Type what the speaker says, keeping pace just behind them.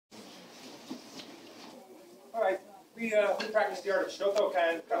We practice the art of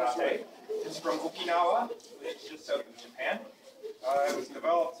Shotokan karate. It's from Okinawa, which is just south of Japan. It was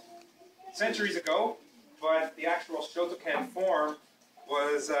developed centuries ago, but the actual Shotokan form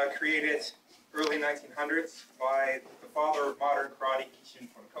was created early 1900s by the father of modern karate, Kishin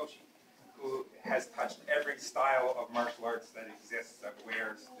Funakoshi, who has touched every style of martial arts that exists that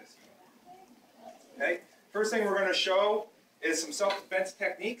wears this uniform. Okay, first thing we're going to show is some self-defense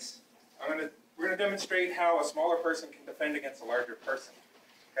techniques. We're going to demonstrate how a smaller person can defend against a larger person.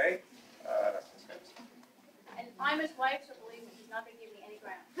 Okay? And I'm his wife, so believe me, he's not going to give me any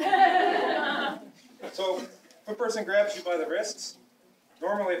ground. So, if a person grabs you by the wrists,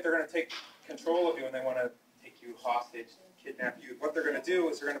 normally if they're going to take control of you and they want to take you hostage, kidnap you, what they're going to do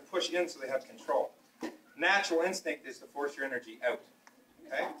is they're going to push in so they have control. Natural instinct is to force your energy out.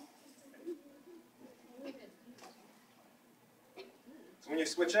 Okay? So when you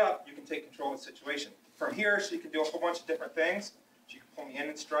switch up, you can take control of the situation. From here, she can do a whole bunch of different things. She can pull me in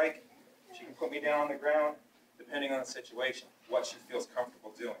and strike. She can put me down on the ground, depending on the situation, what she feels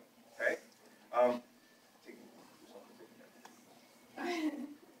comfortable doing. Okay?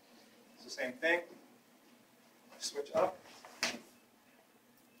 It's the same thing. Switch up.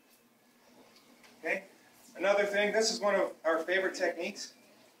 Okay? Another thing, this is one of our favorite techniques.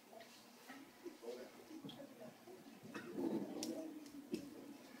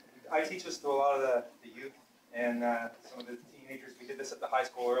 I teach this to a lot of the youth and some of the teenagers. We did this at the high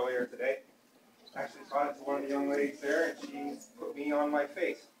school earlier today. Actually taught it to one of the young ladies there, and she put me on my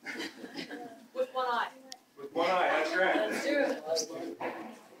face. With one eye. With one eye, that's right. That's true.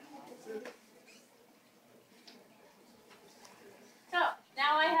 So,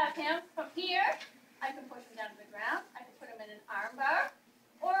 now I have him from here. I can push him down to the ground. I can put him in an arm bar.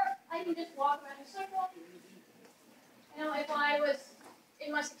 Or I can just walk around in a circle. You know, if I was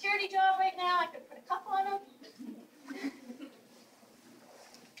in my security job right now, I could put a couple on him.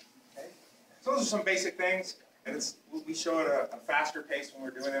 Okay. So those are some basic things, and we show it a faster pace when we're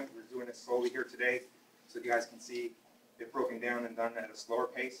doing them. We're doing it slowly here today, so you guys can see it broken down and done at a slower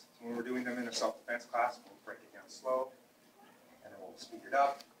pace. So when we're doing them in a self-defense class, we'll break it down slow, and then we'll speed it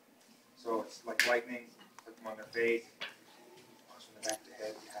up. So it's like lightning, put them on their face, punch them in the back of the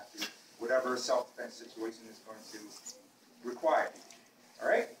head, you have to, whatever self-defense situation is going to require. All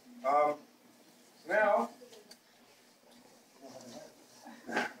right. So now,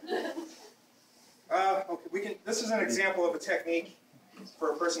 okay, this is an example of a technique for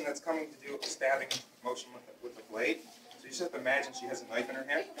a person that's coming to do a stabbing motion with a blade. So you just have to imagine she has a knife in her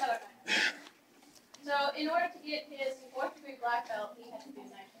hand. So in order to get his 4th degree black belt, he had to do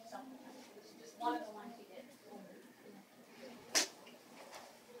knife self-defense. This is just one of the ones he did.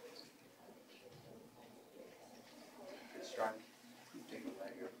 Good strong.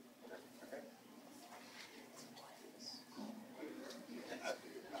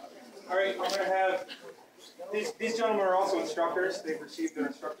 All right, I'm going to have, these gentlemen are also instructors. They've received their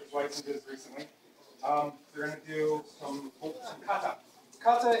instructor's licenses recently. They're going to do some kata.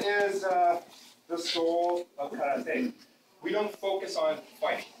 Kata is the soul of karate. We don't focus on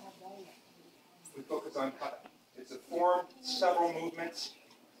fighting. We focus on kata. It's a form, several movements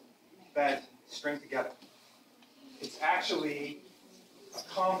that string together. It's actually a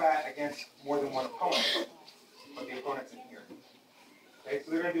combat against more than one opponent, but the opponent's in here. Okay,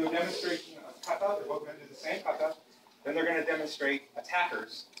 so they're going to do a demonstration of kata. They're both going to do the same kata. Then they're going to demonstrate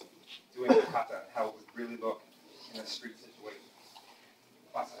attackers doing the kata and how it would really look in a street situation.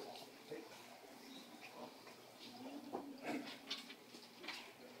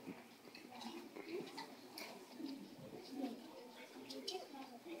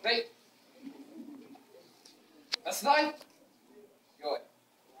 Great. That's nine. Go ahead.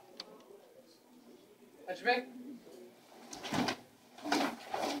 How'd you make?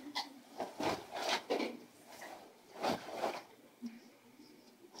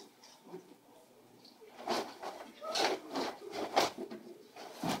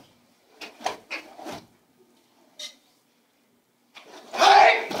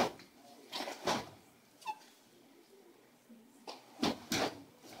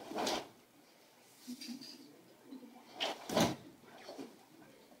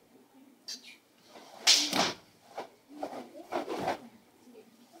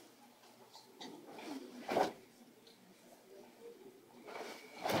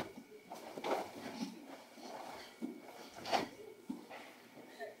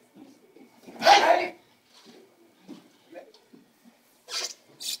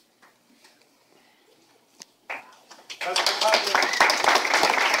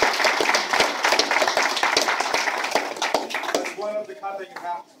 That's one of the kata you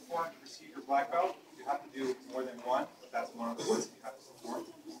have to perform to receive your black belt. You have to do more than one, but that's one of the ones you have to perform.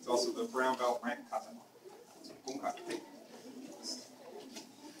 It's also the brown belt rank kata. Bunkai.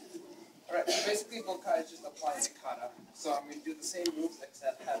 Alright, so basically Bunkai is just applying kata. So I'm going to do the same moves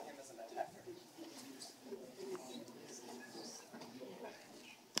except have him as an attacker.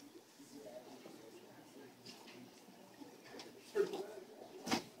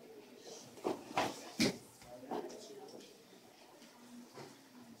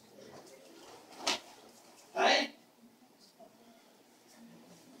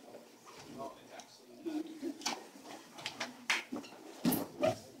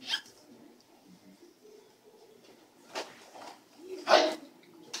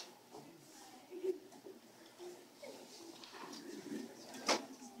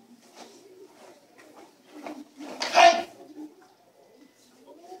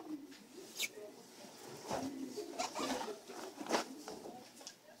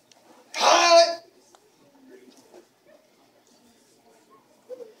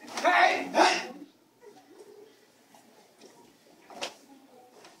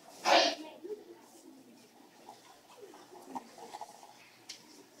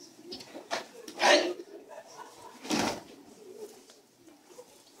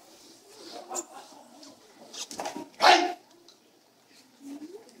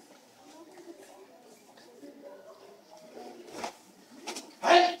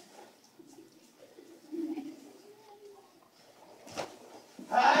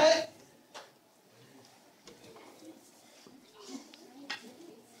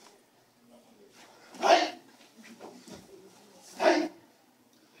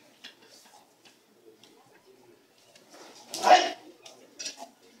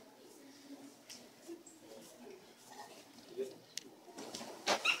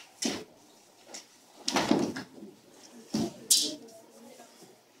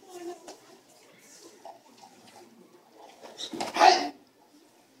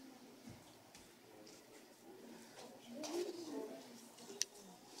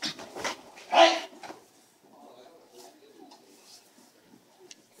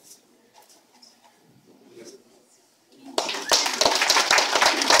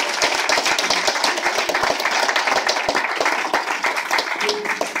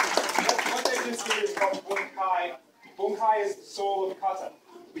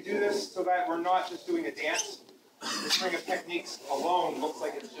 So that we're not just doing a dance. The string of techniques alone looks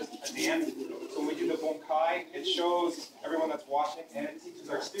like it's just a dance. So when we do the bunkai, it shows everyone that's watching, and it teaches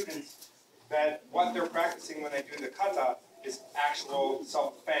our students that what they're practicing when they do the kata is actual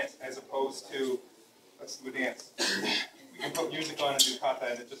self-defense as opposed to, let's do a dance. We can put music on and do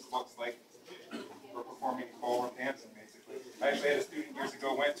kata, and it just looks like we're performing ballroom dancing, basically. I actually had a student years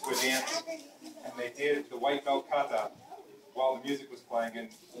ago went to a dance, and they did the white belt kata while the music was playing, and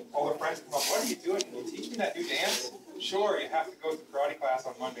all their friends would come up, what are you doing? Can you teach me that new dance? Sure, you have to go to karate class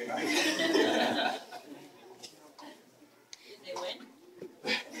on Monday night. Did they win?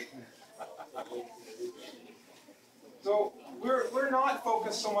 So we're not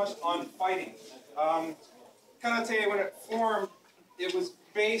focused so much on fighting. Karate, when it formed, it was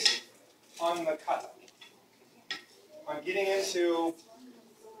based on the kata, on getting into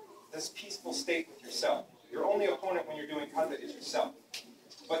this peaceful state with yourself. Your only opponent when you're doing kata is yourself.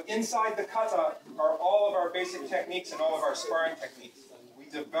 But inside the kata are all of our basic techniques and all of our sparring techniques. We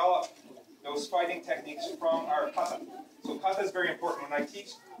develop those fighting techniques from our kata. So kata is very important. When I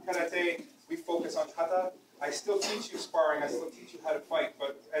teach karate, we focus on kata. I still teach you sparring, I still teach you how to fight,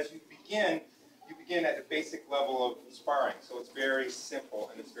 but as you begin at a basic level of sparring. So it's very simple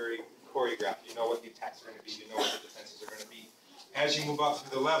and it's very choreographed. You know what the attacks are going to be, you know what the defenses are going to be. As you move up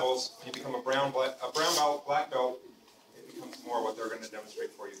through the levels, you become a brown belt, black belt, it becomes more what they're going to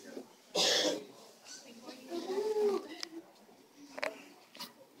demonstrate for you here.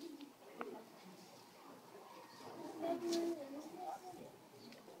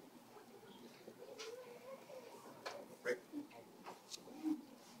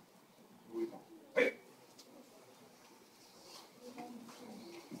 Right.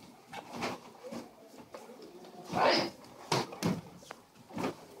 Hey.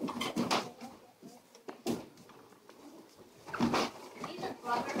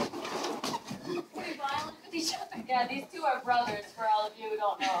 Yeah, these two are brothers, for all of you who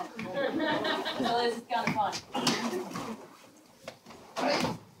don't know. So this is kind of fun.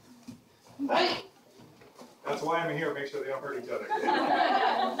 That's why I'm here, make sure they don't hurt each other.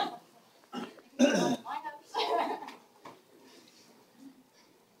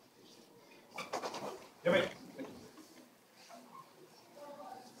 Come here.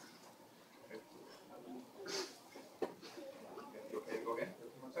 You okay to go again?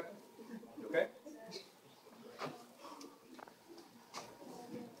 1 second. You okay?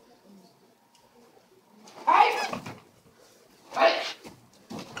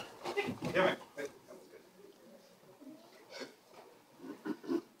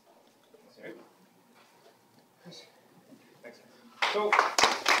 So,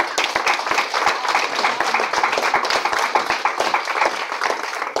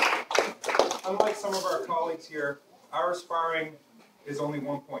 unlike some of our colleagues here, our sparring is only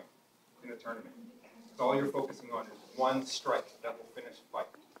 1 point in a tournament. So all you're focusing on is one strike that will finish a fight.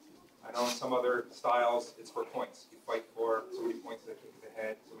 I know in some other styles, it's for points. You fight for so many points that kick to the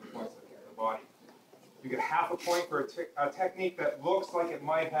head, so many points that kick to the body. You get half a point for a technique that looks like it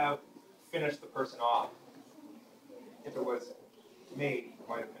might have finished the person off. If it was made, it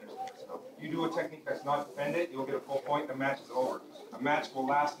might have finished the person off. If you do a technique that's not defended, you'll get a full point, the match is over. A match will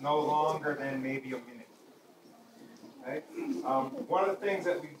last no longer than maybe a minute. Okay? One of the things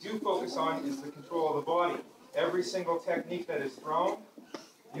that we do focus on is the control of the body. Every single technique that is thrown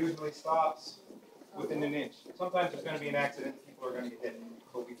usually stops within an inch. Sometimes there's going to be an accident, people are going to get hit.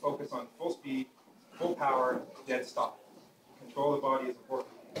 But we focus on full speed, full power, dead stop. Control of the body is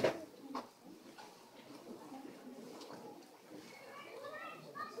important.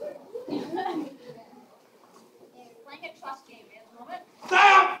 Playing a trust game at the moment.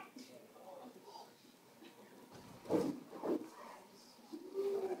 Stop!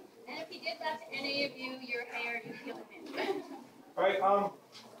 And if he did that to any of you, your hair, you feel him. All right,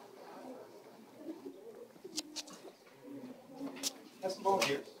 have some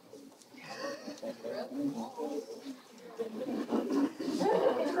volunteers.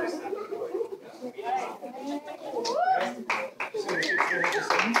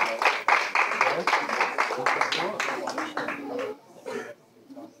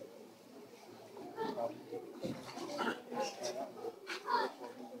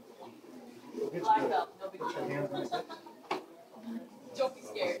 Black belt, no big deal. Don't be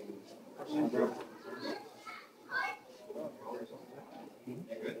scared.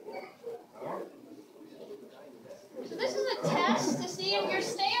 So this is a test to see if your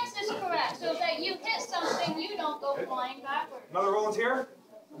stance is correct, so that you hit something, you don't go flying backwards. Another volunteer?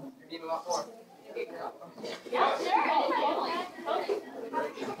 You need a lot more. Yeah, sure.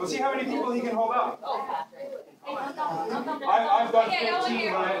 Let's see how many people he can hold up. Oh, Patrick. I've done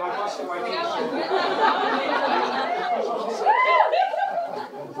 15, but I busted my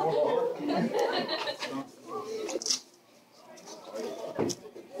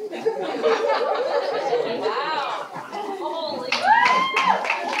Wow. Holy.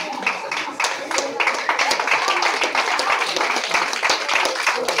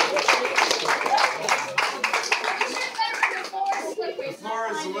 The floor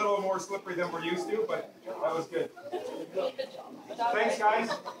is a little more slippery than we're used to, but that was good. Thanks, guys.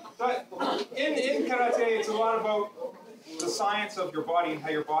 So in karate, it's a lot about the science of your body and how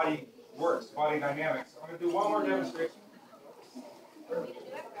your body works, body dynamics. I'm going to do one more demonstration.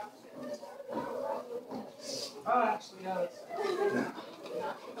 Actually, yeah.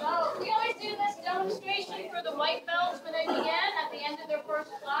 So we always do this demonstration for the white belts when they begin at the end of their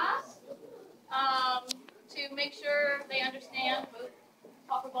first class, to make sure they understand both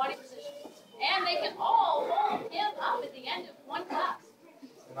proper body positions. And they can all hold him up at the end of one class.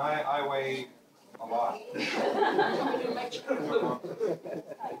 And I weigh a lot.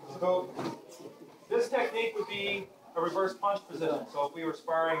 So this technique would be a reverse punch position. So if we were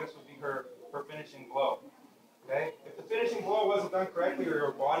sparring, this would be her finishing blow. Okay? If the finishing blow wasn't done correctly or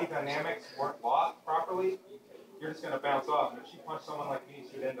your body dynamics weren't locked properly, you're just going to bounce off. And if she punched someone like me,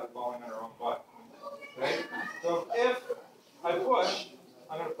 she'd end up falling on her own butt. Okay? So if I push,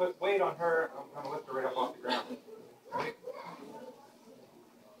 I'm going to put weight on her. I'm going to lift her right up off the ground. Okay?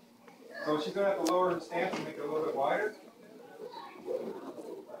 So she's going to have to lower her stance and make it a little bit wider.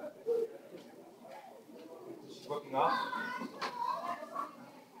 She's looking up.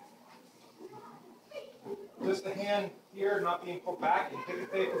 Just the hand here, not being pulled back in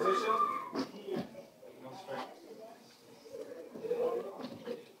hip position. No strength.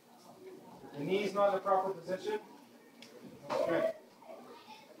 The knee's not in the proper position. No strength.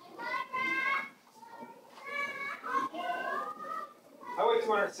 I weigh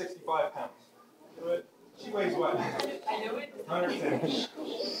 265 pounds. She weighs what? I know it. 110.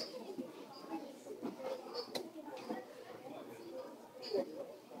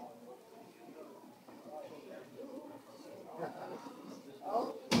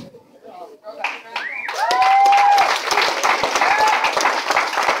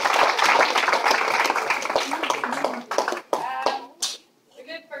 You're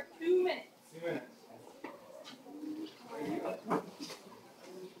good for 2 minutes. 2 minutes.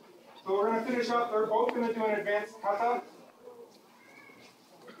 So we're going to finish up. They're both going to do an advanced kata.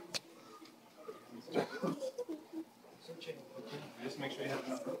 Just make sure you have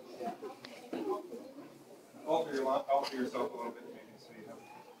enough. Alter yourself a little bit, maybe, so you have.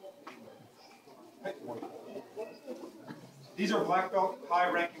 These are black belt,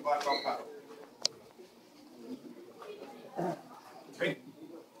 high-ranking black belt kata. Okay.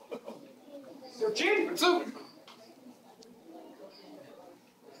 Searching. So,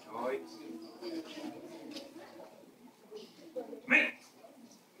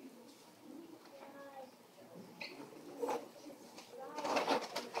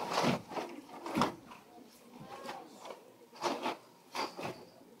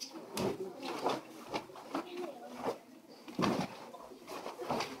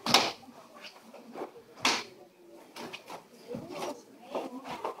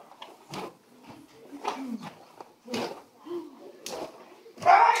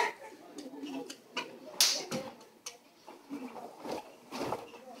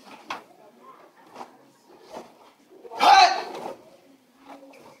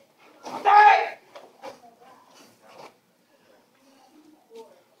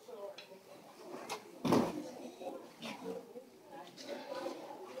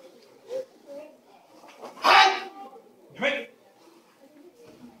 Me.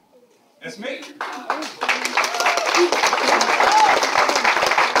 It's me.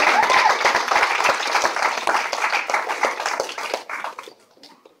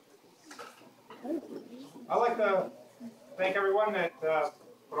 I'd like to thank everyone that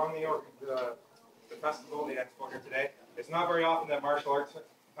put on the festival, the expo here today. It's not very often that martial arts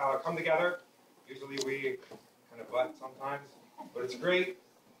come together. Usually we kind of butt sometimes, but it's great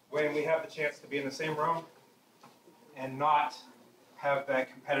when we have the chance to be in the same room and not have that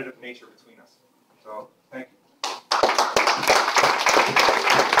competitive nature between us. So, thank you.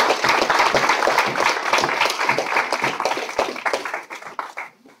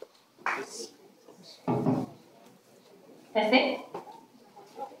 Sensei?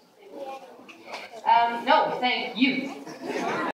 No, thank you.